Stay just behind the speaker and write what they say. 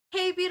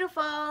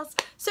beautifuls.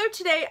 So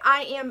today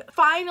I am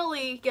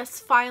finally, yes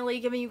finally,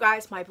 giving you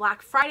guys my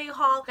Black Friday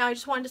haul. Now I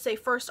just wanted to say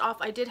first off,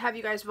 I did have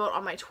you guys vote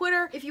on my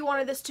Twitter if you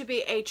wanted this to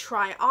be a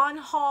try on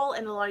haul,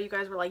 and a lot of you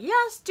guys were like,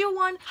 yes, do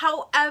one.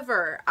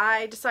 However,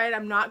 I decided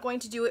I'm not going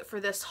to do it for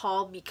this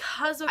haul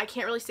because I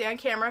can't really stay on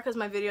camera because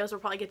my videos will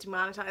probably get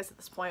demonetized at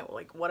this point,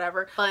 like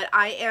whatever. But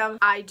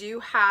I do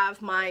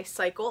have my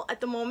cycle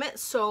at the moment,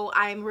 so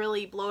I'm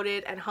really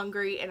bloated and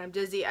hungry and I'm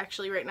dizzy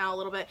actually right now a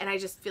little bit, and I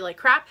just feel like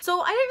crap.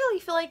 So I didn't really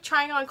feel like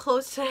trying on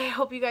clothes today. I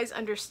hope you guys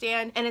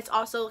understand. And it's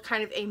also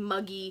kind of a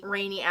muggy,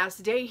 rainy ass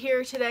day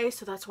here today,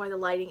 so that's why the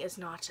lighting is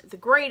not the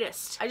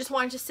greatest. I just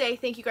wanted to say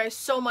thank you guys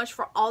so much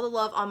for all the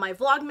love on my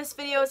Vlogmas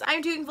videos.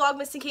 I'm doing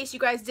Vlogmas in case you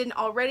guys didn't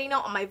already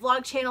know on my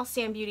vlog channel,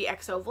 Sam Beauty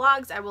XO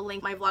Vlogs. I will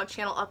link my vlog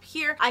channel up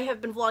here. I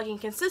have been vlogging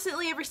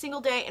consistently every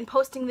single day and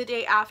posting the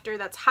day after.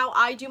 That's how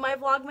I do my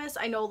Vlogmas.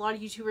 I know a lot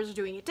of YouTubers are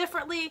doing it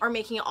differently or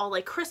making it all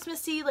like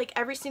Christmassy, like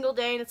every single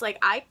day, and it's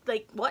like,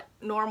 what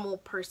normal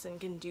person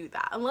can do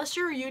that? Unless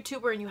you're a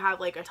YouTuber and you have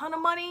like a ton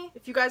of money.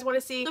 If you guys want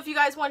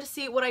to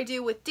see, what I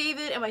do with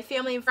David and my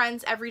family and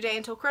friends every day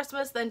until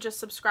Christmas, then just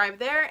subscribe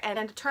there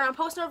and to turn on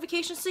post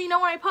notifications so you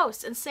know when I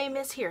post, and same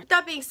as here.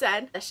 That being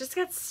said, let's just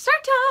get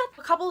started.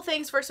 A couple of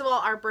things. First of all,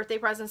 our birthday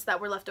presents that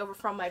were left over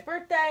from my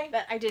birthday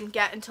that I didn't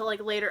get until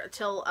like later,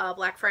 until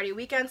Black Friday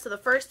weekend. So the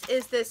first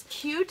is this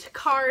cute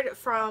card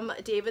from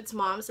David's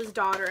mom's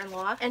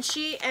daughter-in-law, and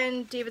she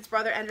and David's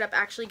brother ended up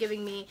actually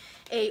giving me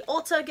a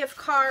Ulta gift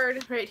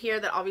card right here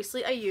that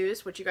obviously I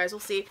used, which you guys will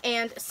see,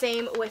 and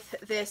same with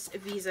this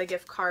Visa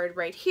gift card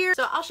right here.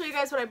 So I'll show you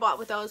guys what I bought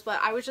with those, but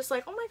I was just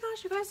like, oh my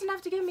gosh, you guys didn't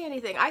have to give me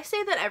anything. I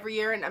say that every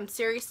year, and I'm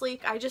seriously,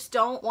 I just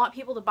don't want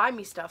people to buy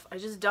me stuff. I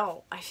just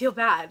don't. I feel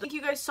bad. Thank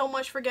you guys so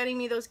much for getting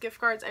me those gift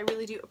cards. I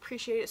really do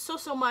appreciate it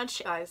so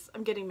much. Guys,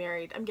 I'm getting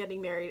married. I'm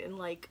getting married in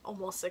like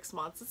almost 6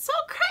 months. It's so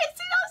crazy.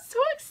 I'm so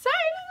excited.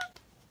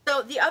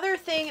 So the other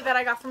thing that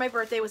I got for my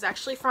birthday was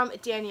actually from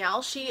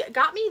Danielle. She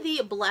got me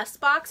the Bless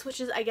Box,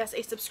 which is I guess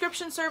a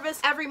subscription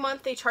service. Every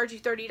month they charge you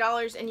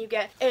 $30 and you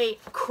get a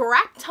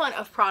crap ton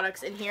of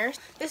products in here.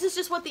 This is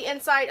just what the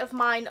inside of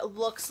mine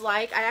looks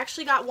like. I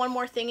actually got one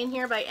more thing in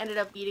here, but I ended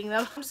up eating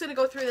them. I'm just gonna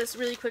go through this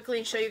really quickly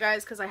and show you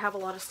guys because I have a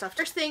lot of stuff.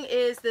 First thing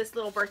is this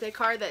little birthday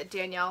card that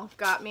Danielle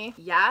got me.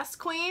 Yes,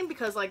 queen,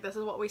 because like this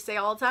is what we say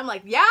all the time,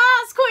 like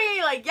yes,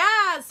 queen, like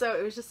yes. So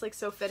it was just like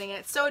so fitting and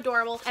it's so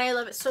adorable and I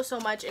love it so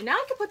much. And now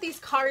I can put these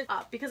cards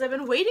up because I've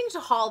been waiting to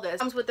haul this. It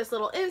comes with this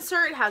little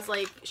insert. It has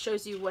like,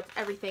 shows you what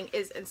everything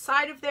is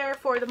inside of there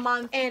for the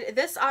month. And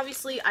this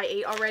obviously I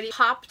ate already.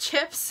 Pop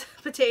chips,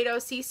 potato,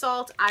 sea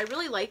salt. I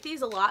really like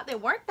these a lot. They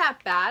weren't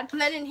that bad.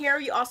 And then in here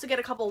you also get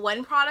a couple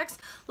Wen products.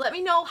 Let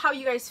me know how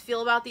you guys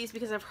feel about these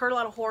because I've heard a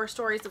lot of horror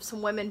stories of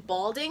some women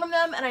balding from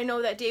them, and I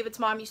know that David's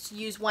mom used to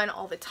use Wen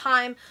all the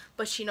time,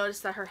 but she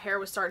noticed that her hair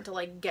was starting to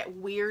like get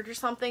weird or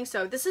something.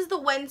 So this is the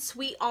Wen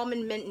Sweet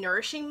Almond Mint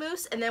Nourishing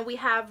Mousse, and then we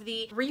have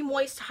the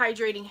Remoist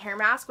Hydrating Hair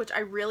Mask, which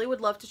I really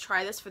would love to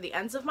try this for the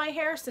ends of my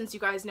hair since you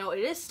guys know it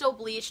is still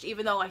bleached,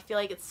 even though I feel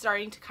like it's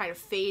starting to kind of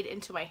fade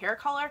into my hair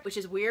color, which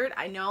is weird.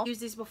 I know. I've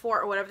used these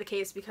before or whatever the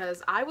case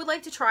because I would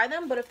like to try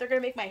them, but if they're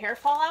gonna make my hair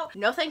fall out,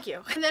 no thank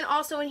you. And then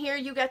also in here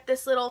you get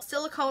this little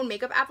silicone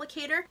makeup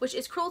applicator, which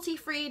is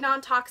cruelty-free,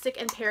 non-toxic,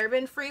 and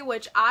paraben-free,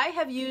 which I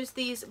have used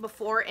these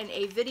before in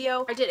a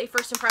video. I did a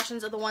first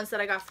impressions of the ones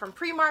that I got from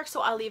Primark, so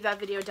I'll leave that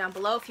video down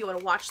below if you want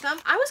to watch them.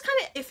 I was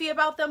kind of iffy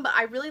about them, but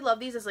I really love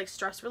these as like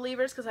stress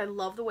relievers because I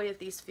love the way that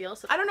these feel.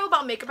 So I don't know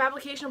about makeup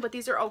application, but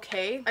these are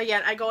okay.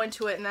 Again, I go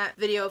into it in that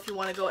video if you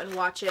want to go and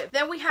watch it.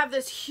 Then we have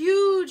this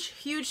huge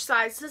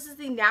size. This is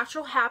the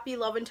Natural Happy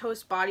Love and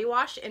Toast Body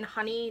Wash in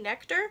Honey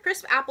Nectar,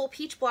 Crisp Apple,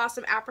 Peach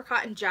Blossom,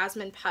 Apricot, and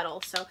Jasmine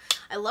Petal. So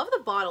I love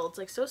the bottle. It's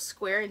like so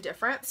square and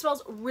different. It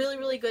smells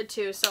really good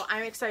too, so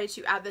I'm excited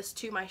to add this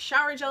to my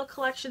shower gel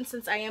collection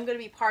since I am going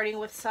to be parting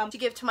with some to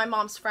give to my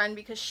mom's friend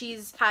because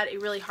she's had a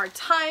really hard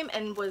time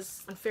and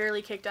was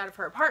unfairly kicked out of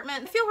her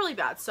apartment. I feel really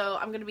bad, so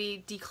I'm going to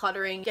be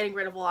decluttering, getting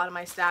rid of a lot of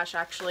my stash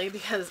actually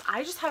because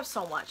I just have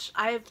so much.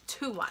 I have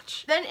too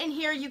much. Then in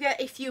here you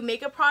get a few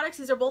makeup products.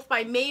 These are both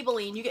by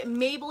Maybelline. You get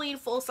Maybelline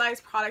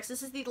full-size products.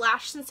 This is the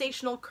Lash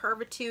Sensational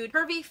Curvitude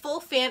Curvy Full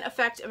Fan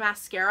Effect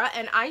Mascara,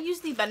 and I use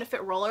the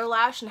Benefit Roller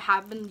Lash and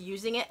have been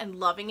using it and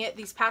loving it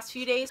these past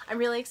few days. I'm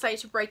really excited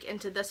to break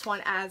into this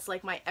one as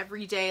like my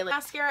everyday like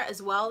mascara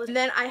as well. And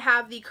then I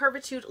have the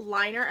Curvitude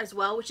liner as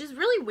well, which is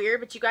really weird,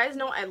 but you guys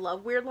know I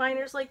love weird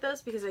liners like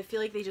this because I feel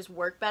like they just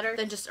work better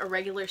than just a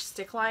regular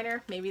stick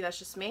liner. Maybe that's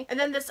just me. And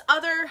then this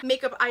other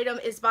makeup item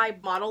is by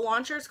Model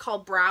Launcher. It's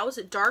called Brows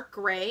Dark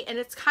Gray, and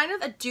it's kind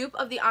of a dupe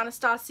of the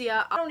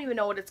Anastasia, I don't even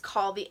know what it's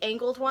called, the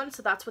angled one,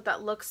 so that's what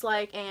that looks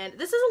like. And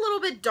this is a little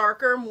bit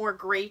darker, more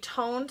gray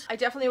toned. I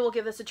definitely will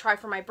give this a try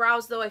for my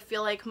brows though. I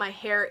feel like my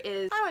hair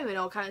is, I don't even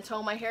know what kind of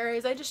tone my hair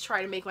is. I just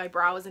try to make my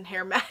brows and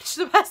hair match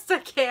the best I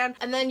can.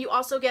 And then you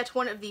also get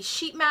one of these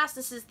sheet masks.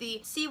 This is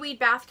the Seaweed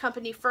Bath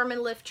Company Firm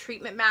and Lift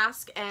Treatment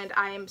Mask, and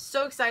I am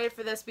so excited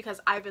for this because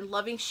I've been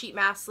loving sheet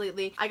masks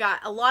lately. I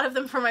got a lot of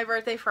them for my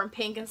birthday from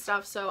Pink and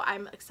stuff, so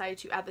I'm excited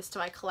to add this to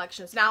my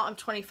collections. Now I'm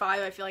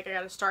 25, I feel like I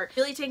gotta start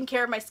really taking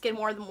care of my skin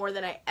more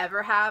than I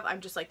ever have.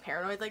 I'm just like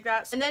paranoid like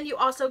that. And then you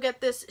also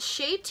get this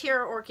Shea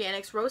Terra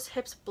Organics Rose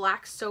Hips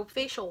Black Soap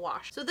Facial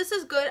Wash. So this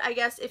is good, I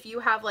guess, if you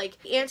have like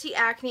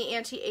anti-acne,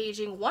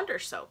 anti-aging wonder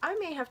soap. I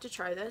may have to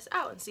try this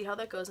out and see how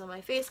that goes on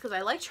my face because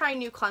I like trying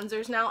new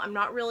cleansers now. I'm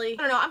not really,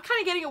 I don't know, I'm kind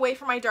of getting away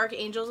from my Dark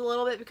Angels a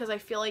little bit because I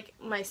feel like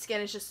my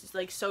skin is just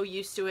like so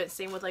used to it.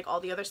 Same with like all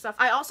the other stuff.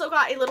 I also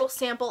got a little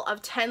sample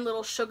of 10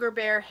 little Sugar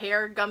Bear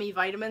hair gummy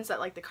vitamins that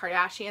like the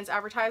Kardashians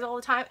advertise all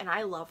the time, and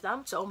I love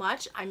them so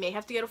much. I may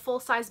have to get a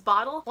full-size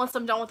bottle once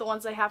I'm done with the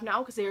ones I have now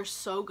because they are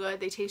so good.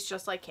 They taste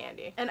just like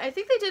candy. And I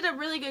think they did a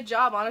really good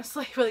job,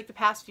 honestly, for like the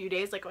past few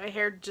days. Like my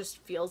hair just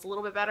feels a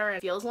little bit better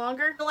and feels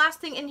longer. The last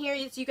thing in here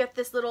is you get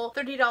this little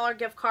 $30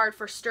 gift card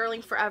for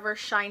Sterling Forever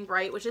Shine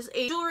Bright, which is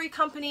a jewelry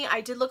company.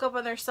 I did look up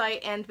on their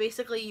site, and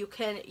basically you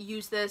can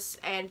use this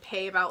and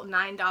pay about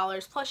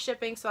 $9 plus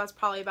shipping, so that's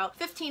probably about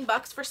 15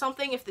 bucks for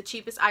something if the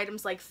cheapest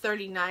item's like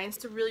 39.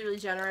 It's really, really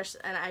generous,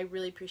 and I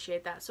really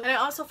appreciate that. So, and I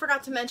also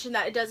forgot to mention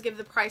that it does give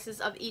the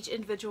prices of each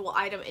individual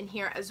item in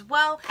here as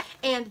well,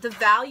 and the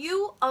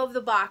value of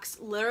the box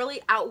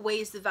literally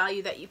outweighs the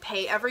value that you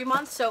pay every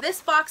month. So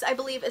this box, I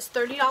believe, is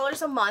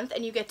 $30 a month,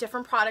 and you get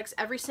different products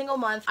every single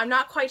month. I'm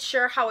not quite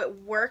sure how it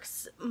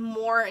works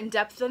more in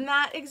depth than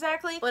that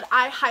exactly, but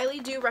I highly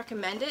do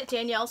recommend it.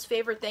 Danielle's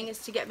favorite thing is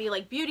to get me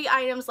like beauty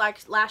items. Like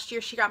last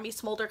year she got me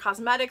Smolder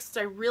Cosmetics,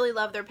 so I really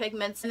love their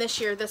pigments, and this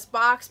year this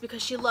box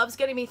because she loves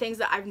getting me things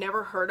that I've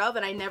never heard of,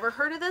 and I never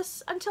heard of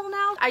this until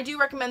now. I do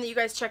recommend that you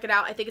guys check it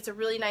out. I think it's a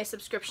really nice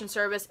subscription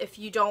service if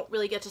you don't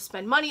really get to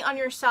spend money on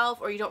yourself,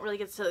 or you don't really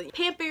get to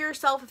pamper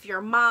yourself if you're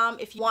a mom.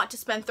 If you want to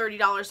spend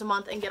 $30 a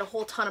month and get a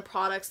whole ton of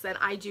products, then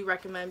I do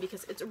recommend,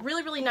 because it's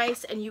really, really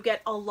nice and you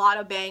get a lot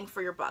of bang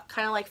for your buck.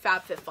 Kind of like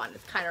FABFITFUN.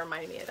 It's kind of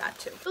reminding me of that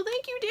too. So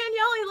thank you,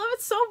 Danielle. I love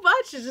it so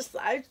much. It's just,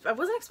 I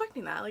wasn't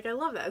expecting that. Like, I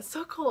love that. It's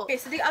so cool. Okay,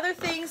 so the other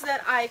things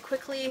that I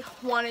quickly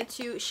wanted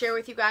to share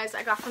with you guys,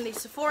 I got from the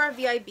Sephora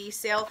VIB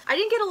sale. I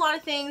didn't get a lot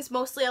of things.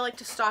 Mostly I like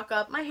to stock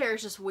up. My hair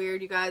is just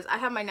weird, you guys. I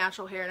have my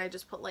natural hair and I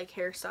just put like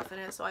hair stuff in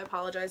it, so I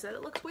apologize that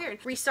it looks weird.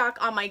 Restock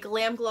on my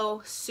Glam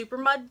Glow Super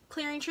Mud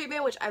Clearing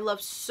Treatment, which I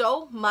love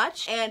so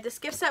much. And this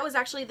gift set was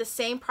actually the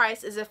same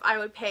price as if I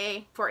would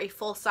pay for a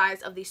full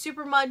size of the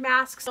Super Mud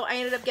mask. So I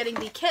ended up getting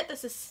the kit.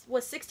 This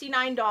was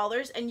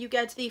 $69, and you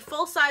get the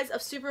full size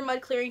of Super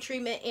Mud Clearing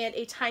Treatment and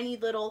a tiny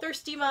little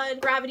Thirsty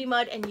Mud, Gravity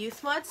Mud, and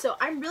Youth Mud. So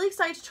I'm really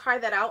excited to try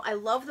that out. I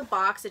love the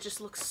box. It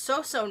just looks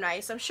so, so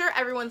nice. I'm sure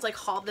everyone's like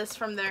hauled this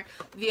from their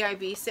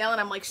VIB sale,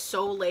 and I'm like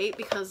so late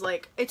because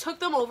like it took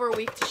them over a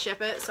week to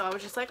ship it. So I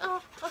was just like,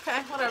 oh,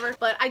 okay, whatever.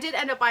 But I did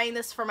end up buying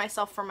this for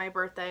myself for my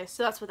birthday.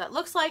 So that's what that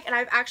looks like. And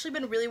I've actually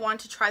been really wanting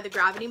to try the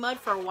Gravity Mud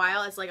for a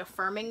while as like a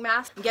firming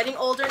mask. I'm getting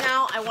older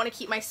now. I want to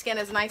keep my skin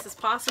as nice as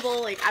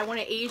possible. Like, I want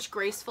to age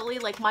gracefully.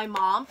 Like my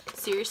mom,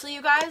 seriously,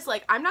 you guys,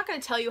 like I'm not going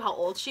to tell you how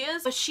old she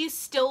is, but she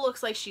still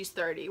looks like she's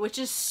 30, which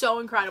is so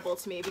incredible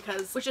to me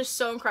because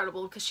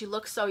she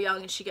looks so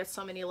young and she gets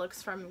so many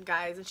looks from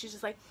guys, and she's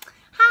just like,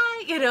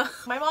 hi, you know.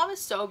 My mom is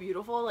so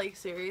beautiful, like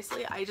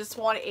seriously. I just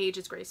want to age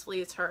as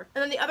gracefully as her.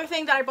 And then the other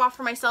thing that I bought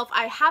for myself,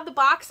 I had the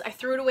box, I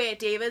threw it away at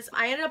David's.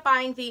 I ended up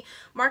buying the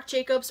Marc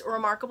Jacobs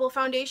Remarkable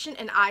Foundation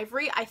in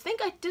Ivory. Did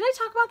I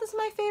talk about this in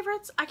my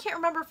favorites? I can't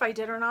remember if I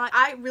did or not.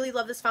 I really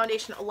love this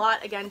foundation a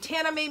lot. Again,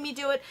 Tana made me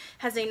do it.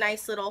 Has a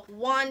nice little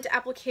wand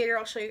applicator.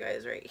 I'll show you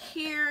guys right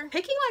here.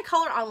 Picking my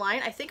color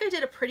online, I think I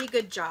did a pretty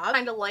good job.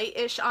 Kind of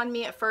light-ish on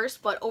me at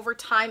first, but over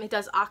time it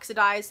does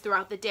oxidize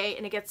throughout the day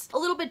and it gets a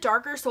little bit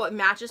darker, so it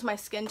matches my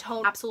skin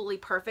tone absolutely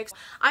perfect.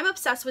 I'm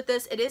obsessed with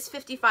this. It is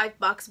 55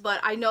 bucks, but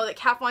I know that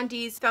Kat Von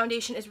D's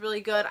foundation is really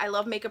good. I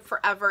love Makeup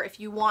Forever if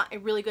you want a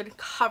really good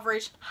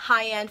coverage,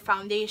 high-end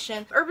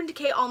foundation. Urban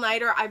Decay All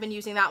Nighter, I've been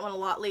using that one a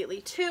lot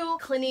lately too.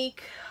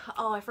 Clinique,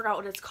 oh, I forgot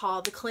what it's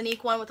called. The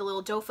Clinique one with the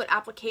little doe foot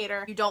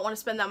applicator. You don't want to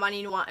spend that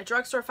money, you want a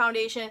drugstore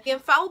foundation. The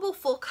Infallible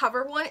Full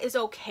Cover one is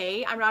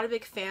okay. I'm not a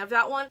big fan of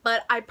that one,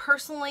 but I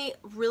personally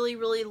really,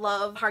 really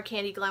love Hard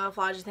Candy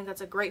Glamouflage. I think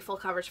that's a great full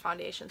coverage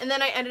foundation. And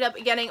then I ended up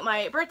getting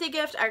my birthday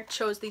gift. I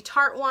chose the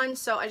Tarte one,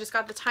 so I just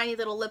got the tiny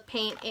little lip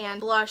paint and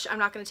blush. I'm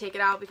not going to take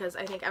it out because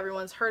I think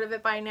everyone's heard of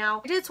it by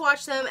now. I did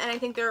swatch them and I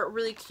think they're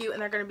really cute,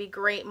 and they're going to be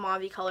great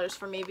mauve colors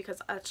for me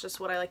because that's just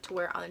what I like to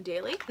wear on a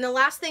daily. And the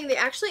last thing, they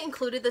actually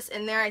included this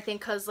in there, I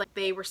think because like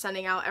they were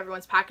sending out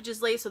everyone's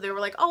packages late, so they were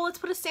like, oh, let's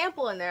put a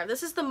sample in there.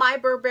 This is the My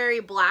Burberry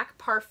Black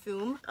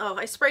Parfum. Oh,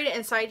 I sprayed it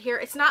inside here.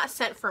 It's not a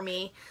scent for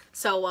me,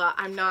 so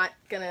I'm not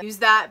gonna use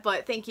that,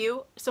 but thank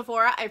you,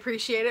 Sephora. I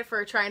appreciate it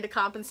for trying to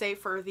compensate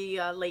for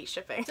the late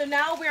shipping. So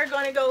now we are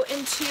going to go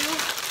into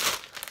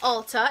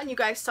Ulta, and you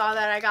guys saw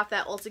that I got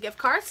that Ulta gift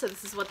card, so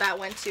this is what that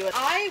went to.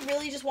 I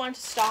really just wanted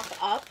to stock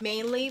up,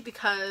 mainly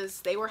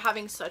because they were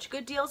having such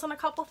good deals on a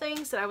couple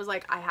things that I was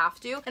like, I have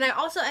to. And I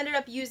also ended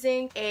up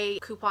using a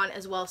coupon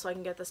as well so I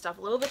can get this stuff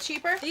a little bit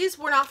cheaper. These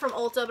were not from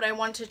Ulta, but I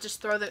wanted to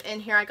just throw them in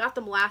here. I got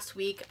them last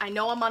week. I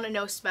know I'm on a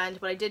no spend,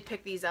 but I did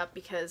pick these up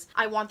because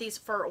I want these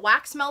for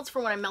wax melts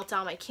for when I melt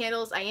down my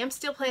candles. I am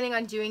still planning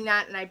on doing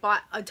that, and I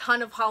bought a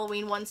ton of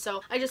Halloween ones,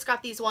 so I just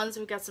got these ones.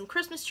 We got some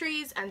Christmas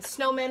trees and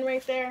snowmen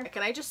right there.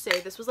 Can I just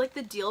say, this was like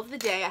the deal of the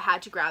day. I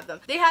had to grab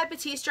them. They had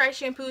Batiste dry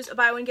shampoos,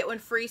 buy one get one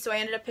free, so I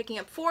ended up picking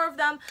up 4 of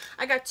them.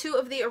 I got 2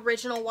 of the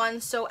original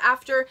ones, so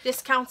after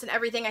discounts and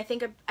everything, I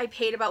think I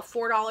paid about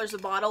 $4 a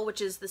bottle,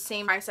 which is the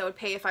same price I would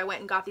pay if I went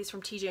and got these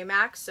from TJ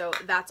Maxx, so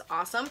that's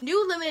awesome.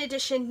 New limited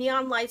edition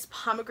Neon Lights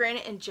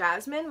Pomegranate and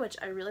Jasmine, which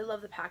I really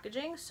love the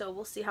packaging, so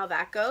we'll see how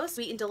that goes.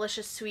 Sweet and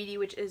Delicious Sweetie,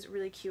 which is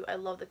really cute. I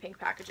love the pink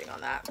packaging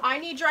on that. I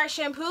need dry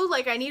shampoo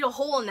like I need a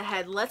hole in the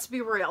head, let's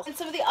be real. And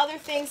some of the other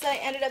things that I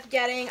ended up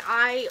getting,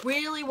 I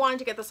really wanted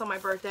to get this on my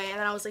birthday, and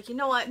then I was like, you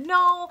know what,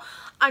 no,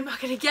 I'm not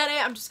gonna get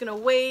it, I'm just gonna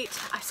wait.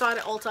 I saw it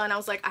at Ulta and I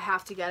was like, I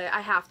have to get it,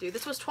 I have to.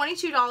 This was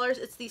 $22.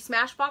 It's the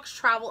Smashbox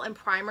Travel and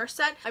Primer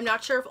set. I'm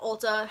not sure if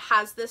Ulta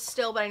has this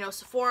still, but I know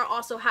Sephora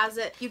also has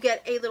it. You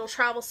get a little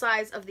travel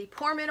size of the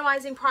pore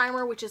minimizing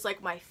primer, which is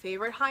like my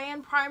favorite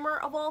high-end primer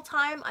of all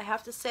time. I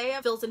have to say,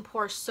 it fills in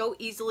pores so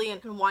easily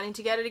and wanting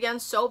to get it again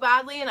so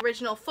badly. An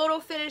original photo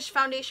finish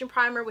foundation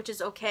primer, which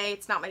is okay,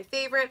 it's not my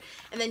favorite.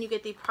 And then you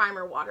get the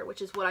primer water,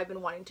 which is what I've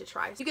been wanting to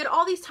try. So you get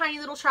all these tiny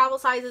little travel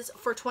sizes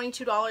for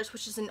 $22,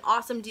 which is an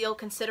awesome deal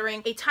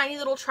considering a tiny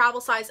little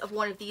travel size of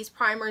one of these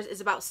primers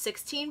is about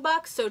 16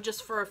 bucks. So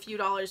just for a few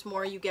dollars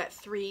more, you get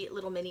 3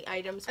 little mini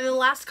items. And then the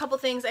last couple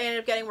things I ended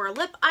up getting were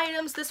lip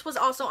items. This was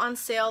also on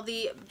sale,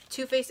 the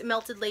Too Faced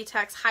Melted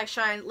Latex High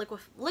Shine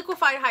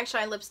Liquefied High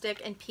Shine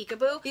Lipstick and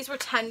Peekaboo. These were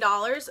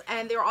 $10,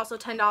 and they were also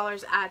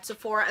 $10 at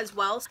Sephora as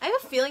well. So I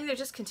have a feeling they're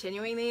just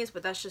continuing these,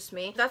 but that's just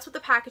me. That's what the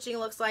packaging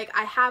looks like.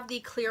 I have the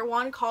clear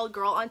one called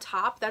Girl on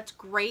Top. That's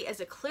great as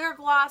a clear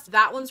gloss.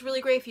 That one's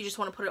really great if you just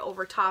want to put it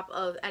over top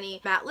of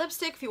any matte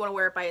lipstick, if you want to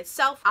wear it by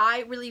itself.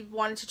 I really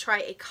wanted to try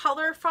a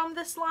color from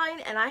this line,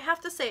 and I have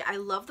to say, I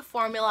love the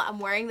formula. I'm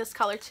wearing this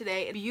color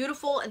today. It's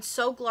beautiful and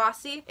so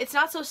glossy. It's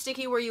not so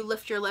sticky where you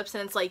lift your lips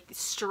and it's like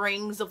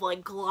strings of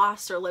like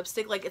gloss or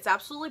lipstick. Like, it's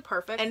absolutely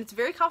perfect and it's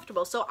very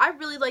comfortable. So I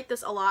really like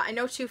this a lot. I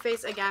know Too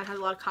Faced again has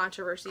a lot of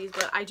controversies,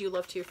 but I do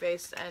love Too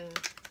Faced, and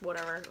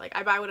whatever. Like,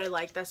 I buy what I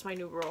like. That's my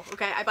new rule.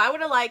 Okay, I buy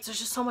what I like. There's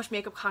just so much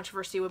makeup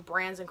controversy with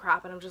brands and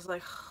crap, and I'm just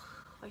like,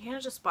 I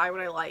can't just buy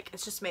what I like.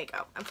 It's just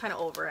makeup. I'm kind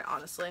of over it,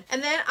 honestly.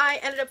 And then I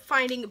ended up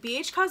finding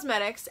BH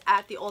Cosmetics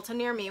at the Ulta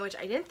near me, which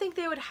I didn't think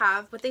they would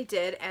have, but they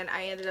did, and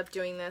I ended up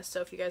doing this. So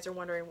if you guys are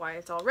wondering why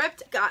it's all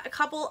ripped, got a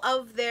couple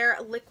of their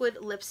liquid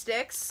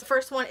lipsticks. The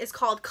first one is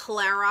called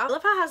Clara. I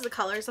love how it has the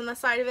colors on the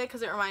side of it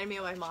because it reminded me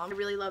of my mom. I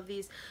really love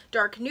these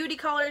dark nudie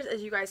colors,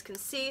 as you guys can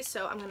see.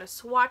 So I'm gonna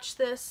swatch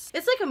this.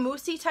 It's like a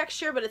moussey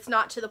texture, but it's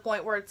not to the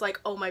point where it's like,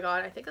 oh my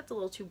god, I think that's a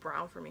little too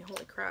brown for me.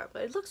 Holy crap.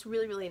 But it looks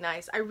really, really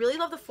nice. I really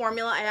love the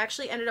formula. I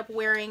actually ended up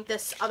wearing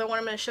this other one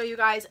I'm going to show you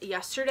guys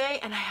yesterday,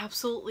 and I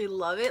absolutely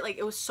love it. Like,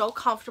 it was so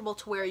comfortable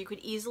to wear. You could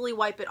easily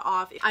wipe it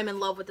off. I'm in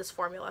love with this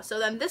formula. So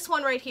then this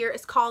one right here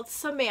is called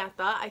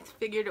Samantha. I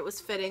figured it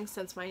was fitting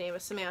since my name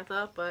is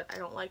Samantha, but I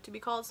don't like to be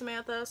called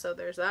Samantha, so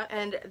there's that.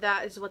 And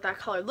that is what that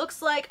color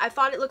looks like. I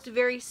thought it looked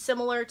very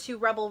similar to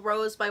Rebel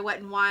Rose by Wet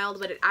n Wild,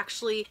 but it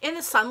actually, in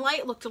the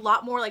sunlight, looked a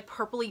lot more like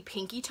purpley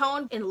pinky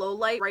tone. In low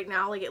light right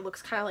now, like, it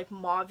looks kind of like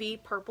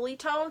mauvey purpley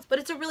tones, but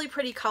it's a really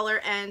pretty color,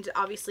 and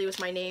obviously it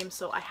was my name,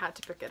 so I had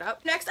to pick it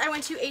up. Next, I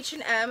went to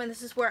H&M, and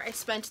this is where I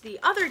spent the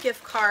other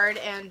gift card,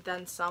 and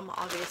then some,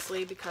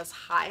 obviously, because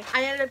hi.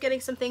 I ended up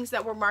getting some things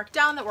that were marked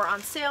down that were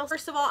on sale.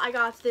 First of all, I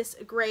got this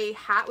gray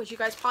hat, which you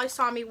guys probably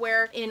saw me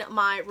wear in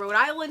my Rhode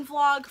Island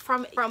vlog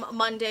from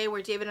Monday,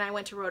 where David and I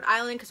went to Rhode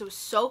Island because it was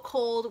so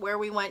cold, where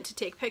we went to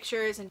take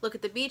pictures and look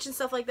at the beach and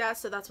stuff like that.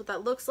 So that's what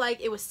that looks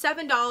like. It was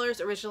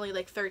 $7, originally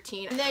like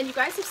 $13. And then you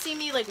guys have seen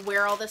me like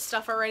wear all this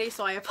stuff already,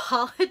 so I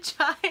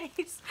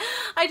apologize.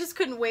 I just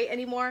couldn't wait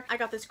anymore. I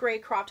got this gray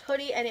cropped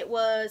hoodie, and it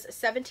was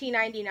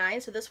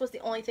 $17.99. So this was the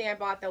only thing I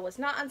bought that was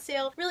not on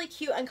sale. Really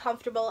cute and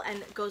comfortable,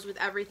 and goes with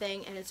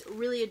everything, and it's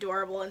really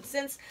adorable. And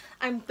since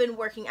I've been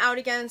working out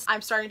again,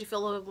 I'm starting to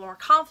feel a little bit more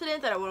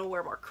confident that I want to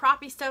wear more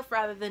croppy stuff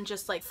rather than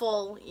just like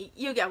full,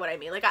 you get what I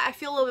mean. Like, I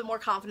feel a little bit more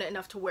confident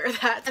enough to wear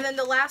that. And then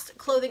the last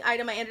clothing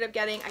item I ended up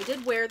getting, I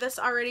did wear this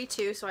already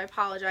too, so I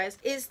apologize,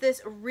 is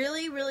this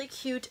really, really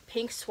cute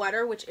pink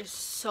sweater, which is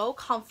so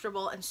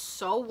comfortable and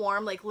so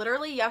warm. Like,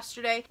 literally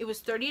yesterday, it was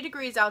 30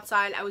 degrees outside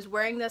outside. I was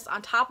wearing this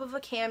on top of a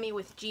cami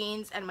with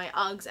jeans and my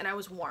Uggs, and I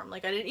was warm.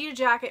 Like, I didn't need a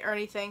jacket or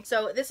anything.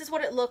 So this is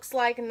what it looks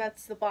like, and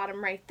that's the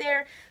bottom right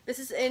there. This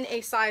is in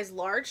a size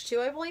large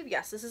too, I believe.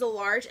 Yes, this is a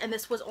large, and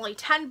this was only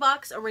 10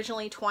 bucks,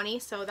 originally 20,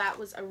 so that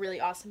was a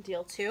really awesome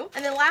deal too.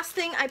 And then last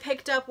thing I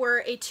picked up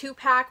were a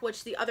 2-pack,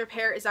 which the other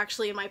pair is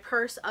actually in my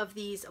purse, of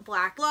these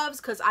black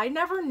gloves, because I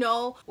never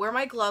know where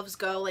my gloves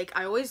go. Like,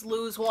 I always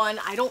lose one.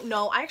 I don't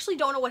know. I actually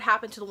don't know what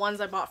happened to the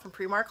ones I bought from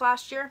Primark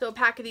last year. So a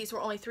pack of these were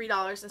only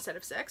 $3 instead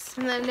of $6.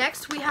 And then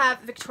next we have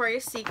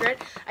Victoria's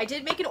Secret. I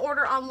did make an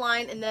order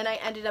online, and then I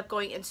ended up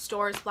going in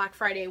stores Black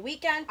Friday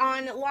weekend.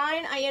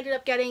 Online, I ended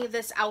up getting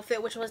this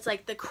outfit, which was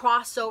like the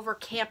crossover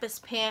campus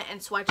pant and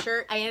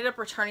sweatshirt. I ended up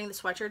returning the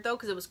sweatshirt though,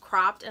 because it was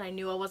cropped and I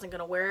knew I wasn't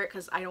gonna wear it,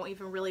 because I don't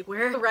even really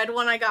wear the red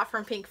one I got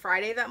from Pink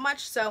Friday that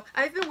much. So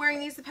I've been wearing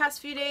these the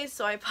past few days,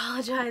 so I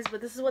apologize,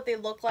 but this is what they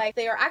look like.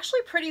 They are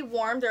actually pretty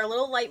warm. They're a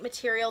little light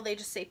material. They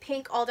just say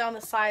pink all down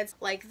the sides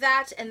like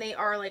that, and they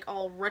are like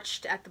all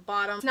ruched at the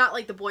bottom. It's not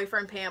like the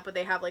boyfriend pant, but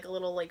they have like a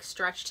little like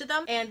stretch to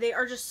them, and they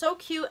are just so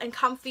cute and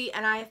comfy,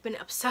 and I have been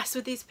obsessed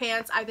with these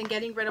pants. I've been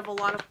getting rid of a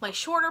lot of my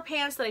shorter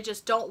pants that I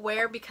just don't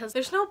wear, because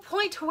there's no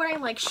point to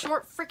wearing like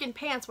short freaking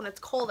pants when it's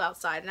cold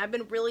outside, and I've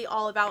been really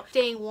all about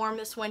staying warm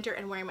this winter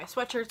and wearing my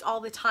sweatshirts all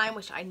the time,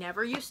 which I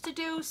never used to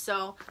do.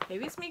 So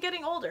maybe it's me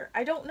getting older.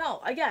 I don't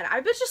know. Again,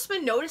 I've just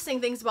been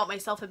noticing things about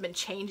myself have been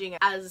changing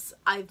as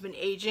I've been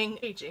aging.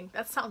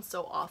 That sounds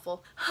so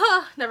awful.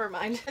 Huh, never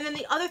mind. And then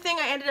the other thing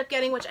I ended up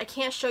getting, which I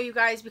can't show you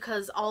guys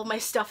because all of my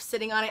stuff's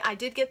sitting on it, I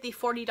did get the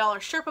 $40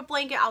 Sherpa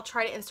blanket. I'll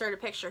try to insert a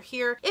picture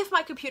here if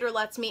my computer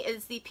lets me.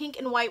 It's the pink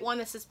and white one.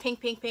 This is pink,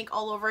 pink, pink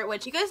all over it,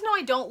 which you guys know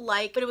I don't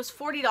like, but it was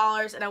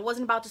 $40 and I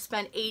wasn't about to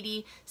spend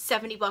 80,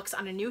 70 bucks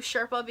on a new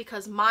Sherpa,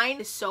 because mine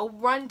is so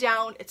run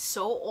down. It's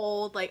so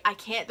old. Like, I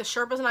can't, the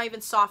Sherpa's not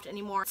even soft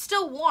anymore. It's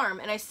still warm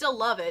and I still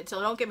love it,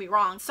 so don't get me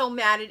wrong. So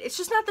matted. It's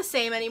just not the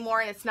same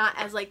anymore, and it's not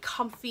as like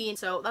comfy, and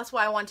so that's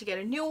why I wanted to get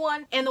a new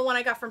one. And the one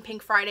I got from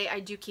Pink Friday, I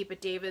do keep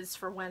at David's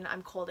for when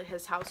I'm cold at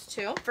his house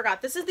too.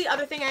 Forgot, this is the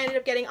other thing I ended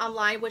up getting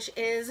online, which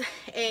is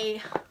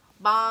a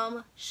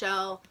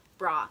bombshell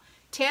bra.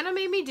 Tana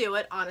made me do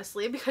it,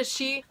 honestly, because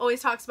she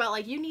always talks about,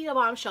 like, you need a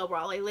bombshell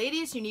bra. Like,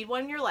 ladies, you need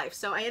one in your life.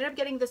 So I ended up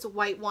getting this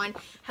white one.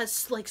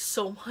 Has, like,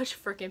 so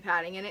much freaking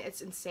padding in it.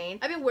 It's insane.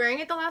 I've been wearing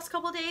it the last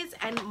couple days,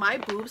 and my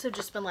boobs have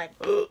just been like,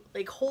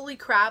 like, holy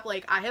crap,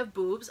 like, I have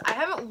boobs. I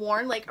haven't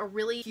worn, like, a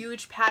really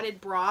huge padded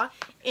bra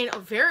in a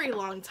very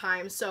long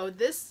time. So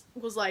this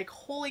was like,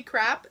 holy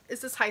crap,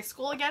 is this high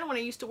school again, when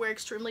I used to wear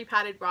extremely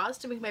padded bras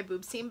to make my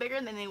boobs seem bigger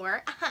than they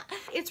were?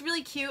 It's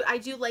really cute. I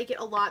do like it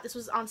a lot. This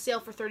was on sale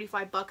for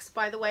 35 bucks,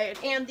 by the way.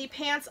 And the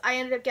pants I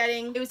ended up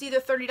getting, it was either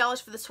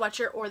 $30 for the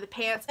sweatshirt or the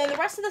pants. And the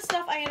rest of the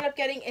stuff I ended up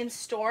getting in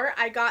store.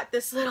 I got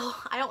this little,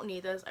 I don't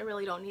need this, I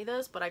really don't need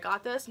this, but I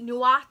got this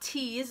Noir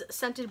Tease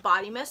scented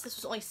body mist. This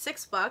was only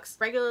 6 bucks.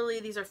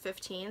 Regularly these are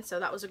 15, so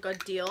that was a good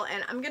deal.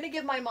 And I'm gonna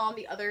give my mom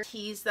the other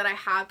teas that I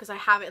have, because I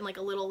have it in like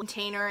a little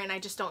container and I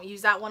just don't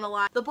use that one a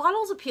lot. The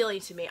bottle's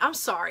appealing to me. I'm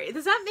sorry.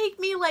 Does that make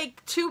me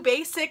like too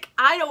basic?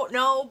 I don't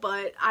know,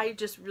 but I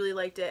just really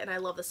liked it and I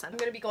love the scent. I'm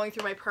gonna be going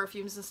through my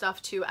perfumes and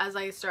stuff too as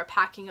I start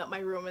packing up my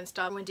room and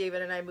stuff when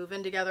David and I move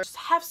in together. Just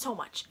have so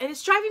much and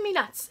it's driving me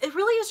nuts. It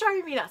really is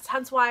driving me nuts.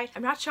 Hence why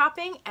I'm not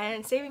shopping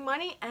and saving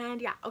money.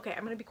 And yeah, okay,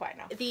 I'm gonna be quiet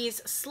now.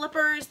 These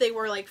slippers, they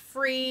were like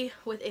free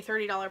with a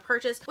 $30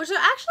 purchase, which are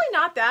actually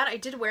not bad. I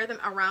did wear them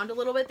around a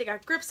little bit. They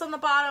got grips on the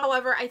bottom.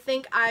 However, I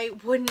think I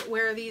wouldn't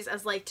wear these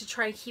as like to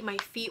try to keep my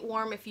feet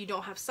warm if you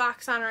don't have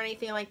socks on or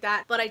anything like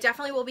that. But I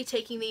definitely will be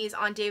taking these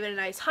on David and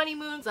I's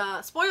honeymoons.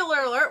 Spoiler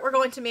alert, we're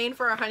going to Maine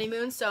for our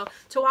honeymoon, so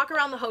to walk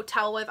around the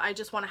hotel with, I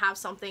just want to have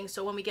something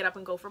so when we get up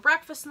and go for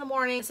breakfast in the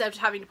morning, instead of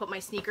just having to put my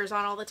sneakers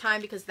on all the time,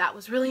 because that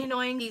was really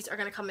annoying, these are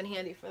going to come in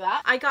handy for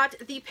that. I got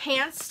the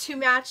pants to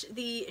match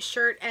the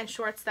shirt and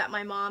shorts that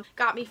my mom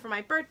got me for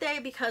my birthday,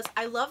 because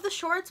I love the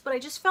shorts, but I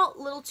just felt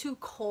a little too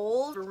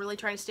cold. We're really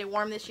trying to stay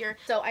warm this year,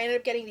 so I ended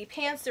up getting the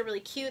pants. They're really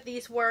cute.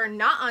 These were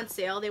not on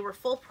sale. They were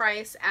full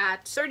price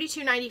at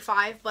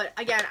 $32.95, but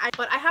again,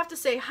 I have to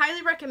say,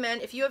 highly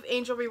recommend if you have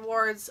Angel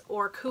Rewards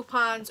or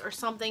coupons or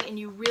something and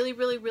you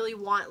really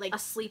want like a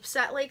sleep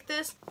set like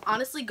this,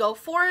 honestly go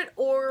for it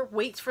or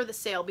wait for the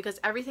sale, because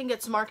everything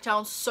gets marked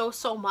down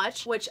so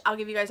much, which I'll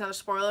give you guys another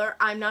spoiler.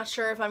 I'm not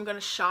sure if I'm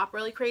gonna shop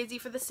really crazy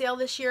for the sale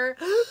this year.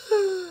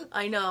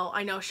 I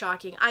know,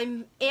 shocking.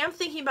 I am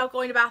thinking about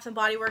going to Bath &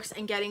 Body Works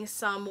and getting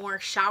some more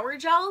shower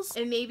gels,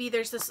 and maybe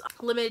there's this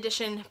limited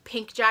edition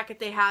pink jacket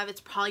they have.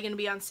 It's probably gonna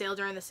be on sale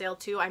during the sale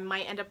too. I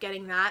might end up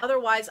getting that.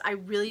 Otherwise, I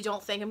really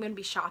don't think I'm going to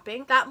be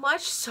shopping that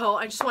much, so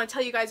I just want to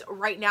tell you guys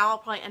right now, I'll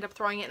probably end up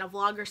throwing it in a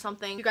vlog or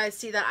something. You guys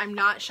see that I'm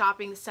not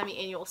shopping the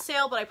semi-annual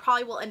sale but I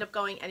probably will end up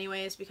going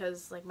anyways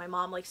because like my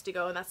mom likes to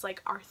go and that's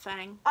like our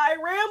thing. I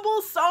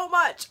ramble so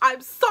much.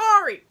 I'm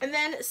sorry. And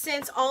then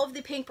since all of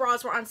the pink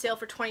bras were on sale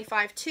for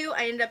 $25 too,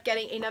 I ended up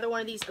getting another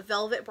one of these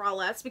velvet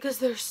bralettes because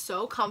they're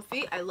so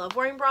comfy. I love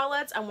wearing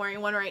bralettes. I'm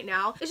wearing one right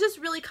now. It's just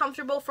really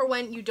comfortable for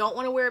when you don't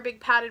want to wear a big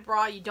padded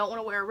bra, you don't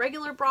want to wear a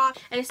regular bra,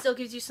 and it still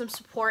gives you some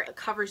support. It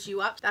covers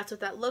you up. That's what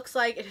that looks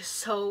like. It is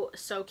so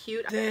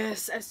cute.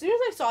 This, as soon as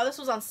I saw this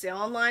was on sale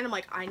online, I'm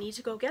like, I need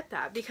to go get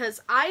that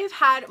because I've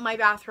had my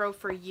bathrobe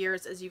for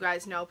years, as you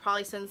guys know,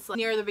 probably since like,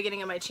 near the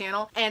beginning of my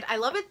channel, and I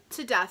love it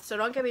to death, so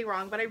don't get me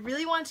wrong, but I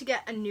really wanted to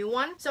get a new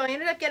one, so I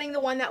ended up getting the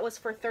one that was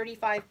for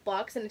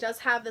 $35, and it does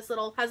have this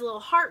little, has a little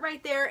heart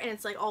right there, and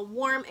it's like all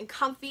warm and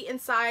comfy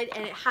inside,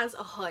 and it has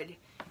a hood.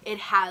 It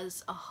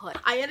has a hood.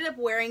 I ended up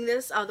wearing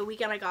this the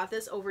weekend I got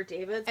this over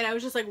David's, and I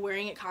was just like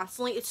wearing it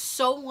constantly. It's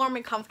so warm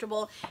and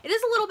comfortable. It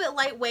is a little bit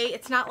lightweight.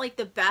 It's not like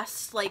the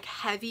best like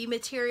heavy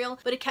material,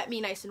 but it kept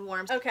me nice and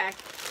warm. Okay,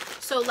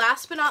 so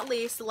last but not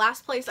least, the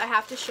last place I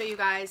have to show you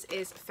guys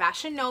is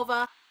Fashion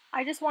Nova.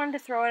 I just wanted to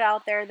throw it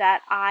out there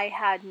that I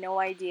had no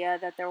idea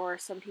that there were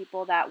some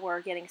people that were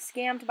getting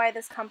scammed by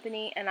this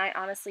company, and I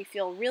honestly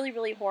feel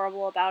really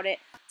horrible about it.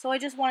 So I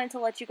just wanted to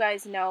let you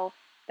guys know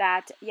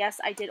that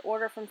yes, I did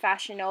order from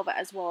Fashion Nova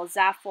as well as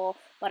Zaful,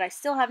 but I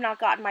still have not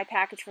gotten my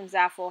package from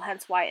Zaful,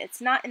 hence why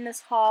it's not in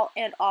this haul,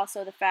 and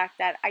also the fact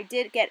that I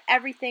did get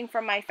everything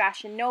from my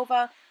Fashion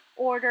Nova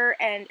order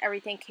and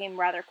everything came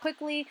rather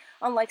quickly,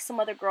 unlike some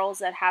other girls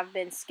that have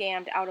been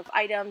scammed out of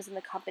items and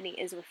the company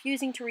is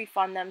refusing to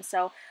refund them.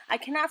 So I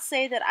cannot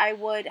say that I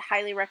would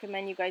highly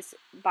recommend you guys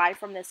buy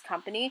from this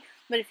company,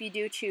 but if you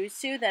do choose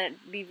to, then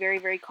be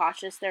very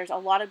cautious. There's a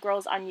lot of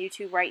girls on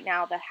YouTube right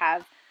now that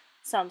have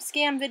some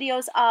scam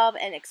videos of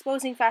and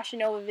exposing Fashion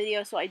Nova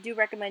videos, so I do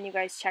recommend you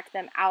guys check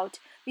them out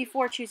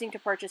before choosing to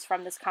purchase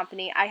from this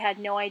company. I had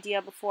no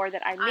idea before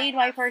that I made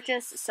my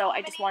purchase, so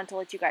I just wanted to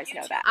let you guys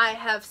know that. I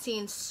have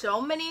seen so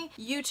many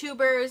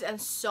YouTubers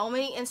and so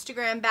many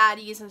Instagram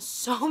baddies and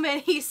so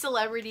many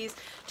celebrities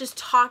just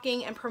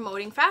talking and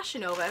promoting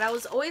Fashion Nova, and I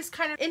was always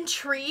kind of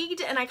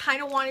intrigued and I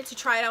kind of wanted to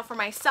try it out for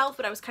myself,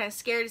 but I was kind of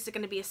scared, is it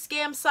going to be a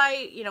scam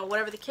site, you know,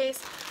 whatever the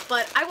case,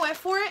 but I went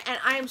for it and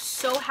I am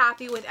so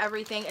happy with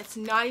everything. It's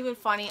not even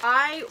funny.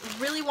 I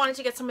really wanted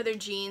to get some of their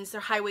jeans,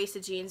 their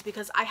high-waisted jeans,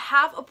 because I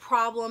have a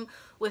problem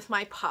with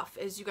my puff,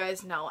 as you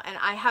guys know, and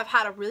I have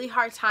had a really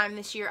hard time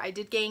this year. I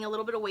did gain a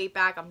little bit of weight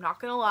back, I'm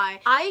not gonna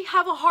lie. I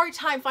have a hard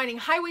time finding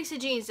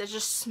high-waisted jeans that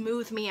just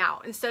smooth me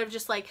out instead of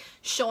just like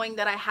showing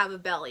that I have a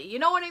belly, you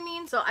know what I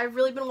mean? So I've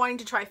really been wanting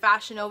to try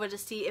Fashion Nova to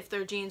see if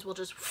their jeans will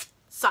just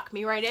suck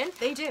me right in.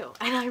 They do,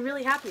 and I'm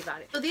really happy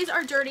about it. So these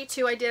are dirty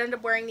too. I did end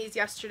up wearing these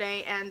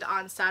yesterday and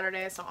on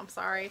Saturday, so I'm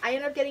sorry. I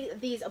ended up getting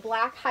these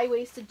black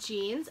high-waisted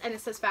jeans, and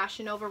it says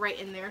Fashion Nova right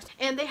in there,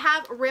 and they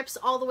have rips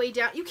all the way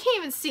down. You can't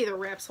even see the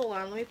rips. Hold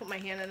on, let me put my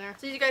hand in there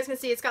so you guys can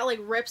see. It's got like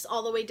rips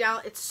all the way down.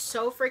 It's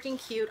so freaking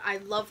cute. I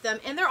love them,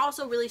 and they're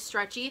also really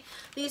stretchy.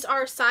 These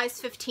are size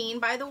 15,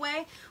 by the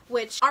way,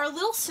 which are a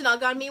little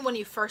snug on me when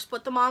you first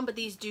put them on, but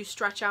these do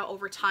stretch out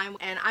over time,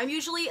 and I'm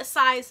usually a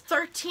size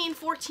 13,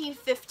 14,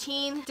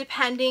 15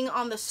 depending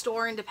on the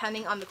store and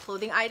depending on the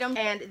clothing item,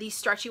 and these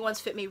stretchy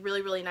ones fit me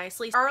really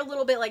nicely. Are a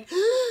little bit like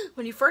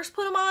when you first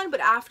put them on,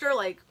 but after,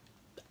 like,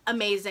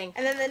 amazing.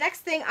 And then the next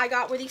thing I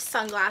got were these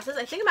sunglasses.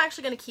 I think I'm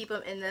actually going to keep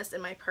them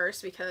in my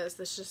purse because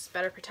this is just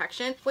better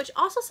protection, which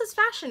also says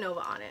Fashion Nova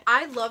on it.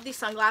 I love these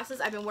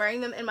sunglasses. I've been wearing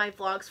them in my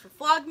vlogs for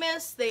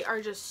Vlogmas. They are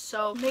just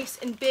so nice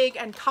and big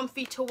and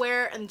comfy to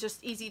wear and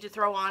just easy to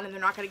throw on, and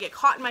they're not going to get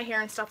caught in my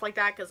hair and stuff like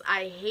that, because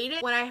I hate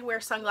it when I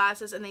wear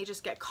sunglasses and they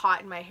just get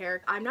caught in my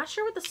hair. I'm not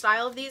sure what the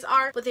style of these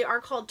are, but they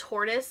are called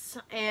Tortoise,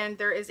 and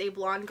there is a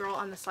blonde girl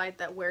on the side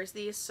that wears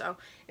these, so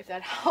if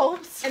that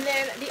helps. And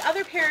then the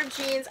other pair of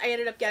jeans I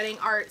ended up getting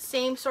are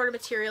same sort of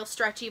material,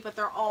 stretchy, but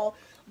they're all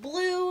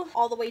blue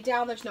all the way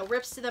down. There's no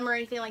rips to them or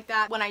anything like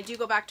that. When I do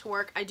go back to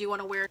work, I do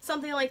want to wear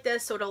something like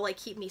this so it'll like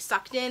keep me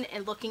sucked in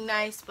and looking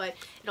nice, but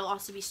it'll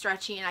also be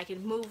stretchy and I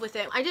can move with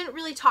it. I didn't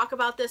really talk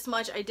about this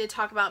much. I did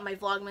talk about in my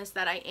Vlogmas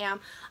that I am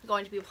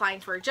going to be applying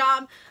for a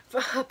job,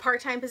 for a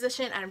part-time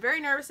position, and I'm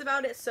very nervous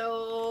about it,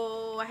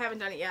 so I haven't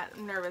done it yet.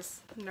 I'm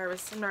nervous.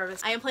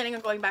 I am planning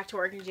on going back to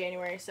work in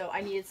January, so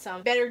I needed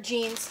some better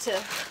jeans to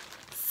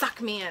suck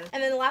me in.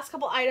 And then the last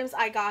couple items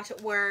I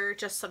got were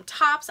just some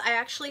tops. I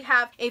actually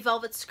have a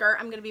velvet skirt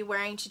I'm going to be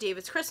wearing to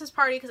David's Christmas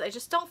party because I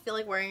just don't feel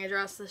like wearing a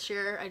dress this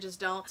year. I just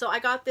don't. So I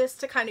got this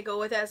to kind of go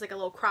with it as like a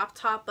little crop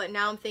top, but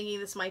now I'm thinking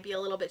this might be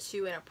a little bit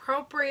too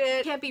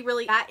inappropriate. Can't be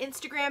really that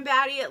Instagram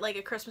baddie at like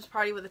a Christmas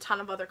party with a ton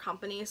of other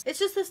companies. It's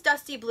just this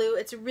dusty blue.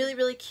 It's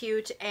really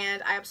cute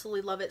and I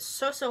absolutely love it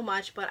so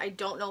much, but I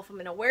don't know if I'm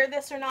going to wear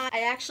this or not.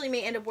 I actually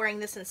may end up wearing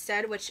this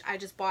instead, which I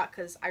just bought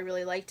because I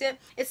really liked it.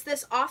 It's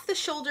this off the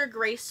shoulder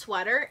gray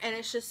sweater, and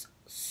it's just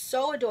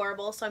so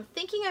adorable. So I'm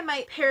thinking I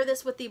might pair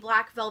this with the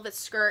black velvet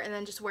skirt and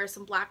then just wear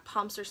some black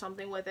pumps or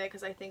something with it,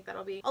 because I think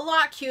that'll be a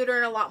lot cuter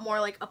and a lot more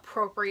like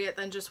appropriate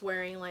than just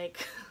wearing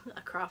like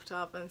a crop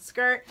top and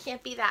skirt.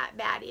 Can't be that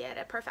baddie at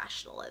a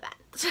professional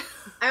event.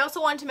 I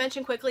also wanted to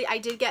mention quickly, I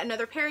did get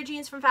another pair of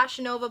jeans from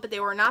Fashion Nova, but they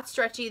were not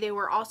stretchy. They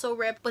were also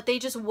ripped, but they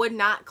just would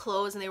not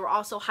close, and they were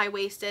also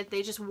high-waisted.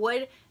 They just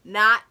would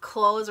not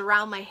close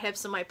around my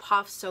hips and my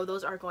puffs, so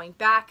those are going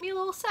back. Me a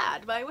little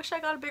sad, but I wish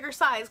I got a bigger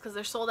size because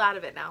they're sold out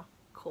of it now.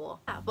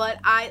 Cool. Yeah, but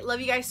I love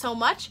you guys so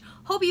much.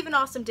 Hope you have an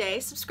awesome day.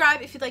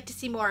 Subscribe if you'd like to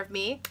see more of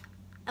me,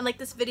 and like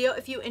this video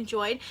if you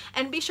enjoyed,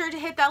 and be sure to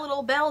hit that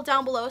little bell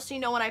down below so you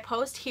know when I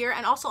post here,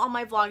 and also on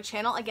my vlog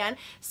channel. Again,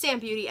 Sam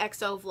Beauty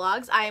XO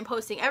Vlogs. I am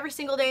posting every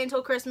single day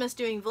until Christmas,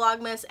 doing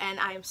Vlogmas,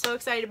 and I am so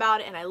excited about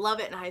it, and I love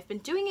it, and I've been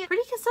doing it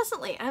pretty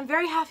consistently, and I'm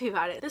very happy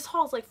about it. This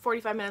haul is like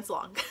 45 minutes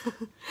long.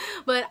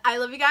 But I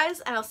love you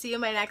guys, and I'll see you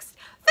in my next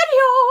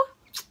video.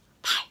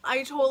 Bye.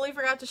 I totally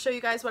forgot to show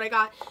you guys what I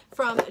got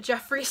from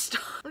Jeffree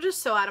stuff. I'm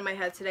just so out of my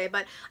head today,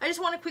 but I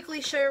just want to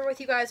quickly share with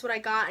you guys what I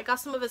got. I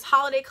got some of his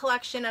holiday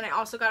collection, and I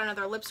also got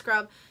another lip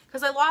scrub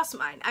because I lost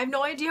mine. I have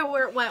no idea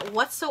where it went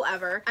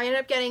whatsoever. I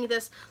ended up getting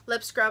this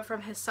lip scrub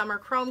from his Summer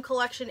Chrome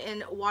collection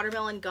in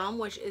Watermelon Gum,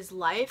 which is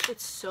life.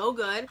 It's so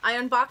good. I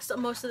unboxed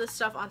most of this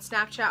stuff on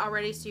Snapchat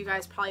already, so you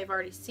guys probably have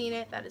already seen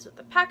it. That is what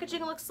the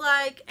packaging looks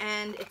like,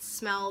 and it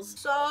smells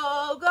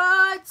so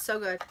good. So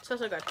good. So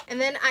good. And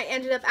then I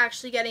ended up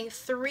actually getting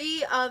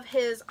 3 of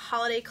his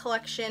holiday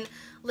collection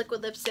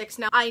liquid lipsticks.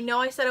 Now, I know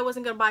I said I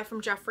wasn't going to buy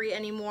from Jeffree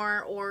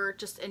anymore, or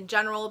just in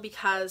general,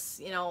 because,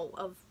 you know,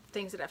 of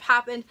things that have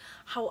happened.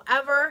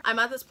 However, I'm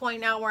at this point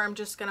now where I'm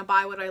just gonna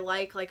buy what I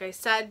like I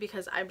said,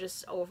 because I'm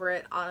just over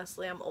it.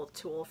 Honestly, I'm old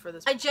too old for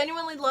this. I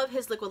genuinely love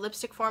his liquid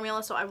lipstick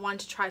formula, so I wanted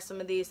to try some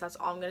of these. That's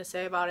all I'm gonna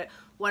say about it.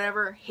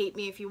 Whatever, hate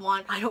me if you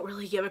want. I don't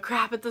really give a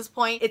crap at this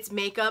point. It's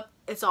makeup.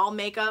 It's all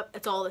makeup.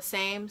 It's all the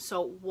same.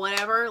 So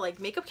whatever. Like,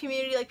 makeup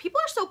community, like, people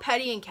are so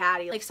petty and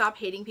catty. Like, stop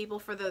hating people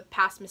for the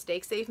past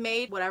mistakes they've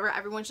made. Whatever.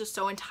 Everyone's just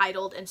so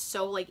entitled and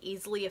so like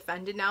easily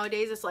offended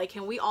nowadays. It's like,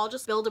 can we all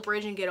just build a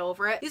bridge and get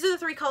over it? These are the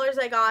 3 colors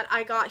I got.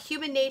 I got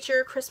Human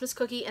Nature, Christmas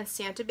Cookie, and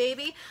Santa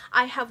Baby.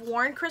 I have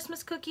worn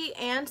Christmas Cookie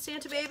and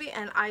Santa Baby,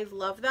 and I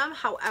love them.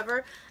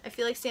 However, I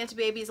feel like Santa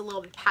Baby is a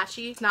little bit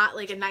patchy. It's not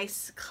like a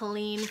nice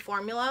clean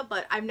formula,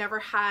 but I've never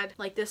had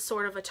like this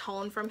sort of a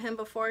tone from him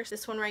before.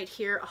 This one right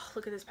here, oh,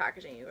 look at this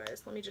packaging, you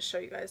guys. Let me just show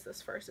you guys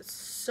this first. It's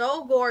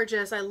so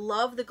gorgeous. I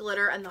love the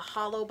glitter and the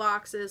hollow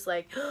boxes.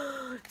 Like,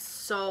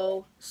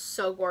 so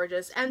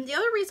gorgeous. And the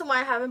other reason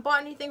why I haven't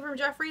bought anything from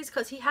Jeffree is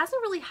because he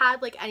hasn't really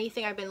had like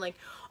anything I've been like,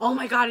 oh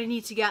my god, I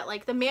need to get.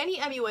 Like, the Manny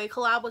MUA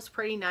collab was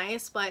pretty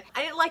nice, but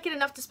I didn't like it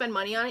enough to spend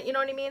money on it, you know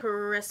what I mean?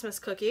 Christmas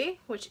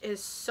Cookie, which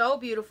is so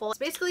beautiful. It's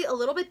basically a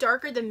little bit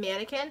darker than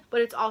Mannequin,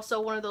 but it's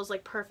also one of those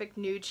like perfect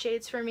nude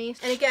shades for me.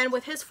 And again,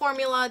 with his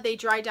formula, they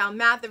dry down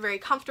matte. They're very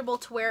comfortable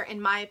to wear in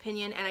my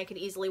opinion, and I could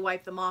easily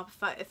wipe them off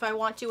if I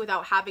want to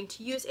without having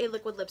to use a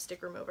liquid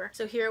lipstick remover.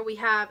 So here we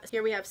have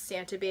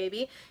Santa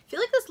Baby. I feel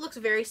like this looks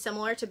very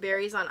similar to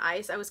Berries on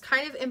Ice. I was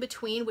kind of in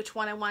between which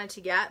one I wanted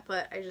to get,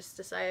 but I just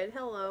decided,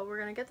 hello, we're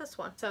gonna get this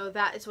one. So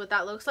that is what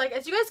that looks like.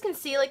 As you guys can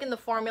see, like in the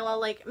formula,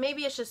 like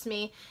maybe it's just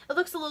me, it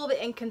looks a little bit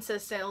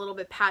inconsistent, a little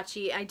bit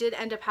patchy. I did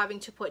end up having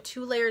to put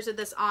 2 layers of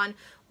this on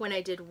when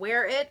I did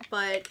wear it,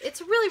 but it's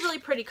a really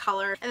pretty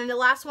color. And then the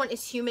last one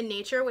is Human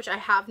Nature, which I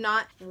have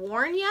not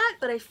worn yet,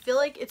 but I feel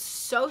like it's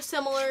so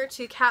similar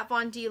to Kat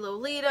Von D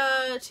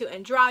Lolita, to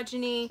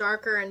Androgyny,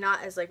 darker and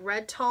not as like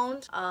red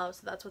toned. So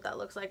that's what that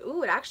looks like.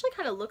 Ooh, it actually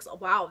kind of looks,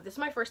 wow, this is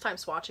my first time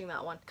swatching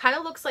that one. Kind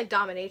of looks like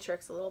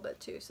Dominatrix a little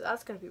bit too, so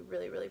that's gonna be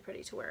really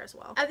pretty to wear as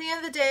well. At the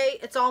end of the day,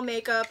 it's all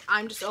makeup.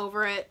 I'm just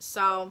over it,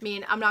 so I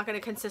mean, I'm not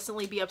gonna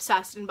consistently be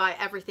obsessed and buy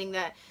everything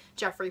that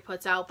Jeffree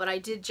puts out, but I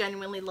did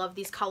genuinely love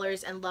these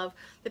colors and love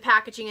the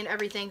packaging and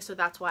everything, so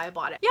that's why I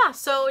bought it. Yeah,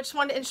 so I just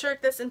wanted to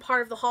insert this in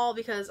part of the haul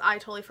because I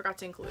totally forgot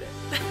to include it.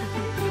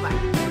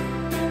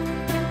 Bye.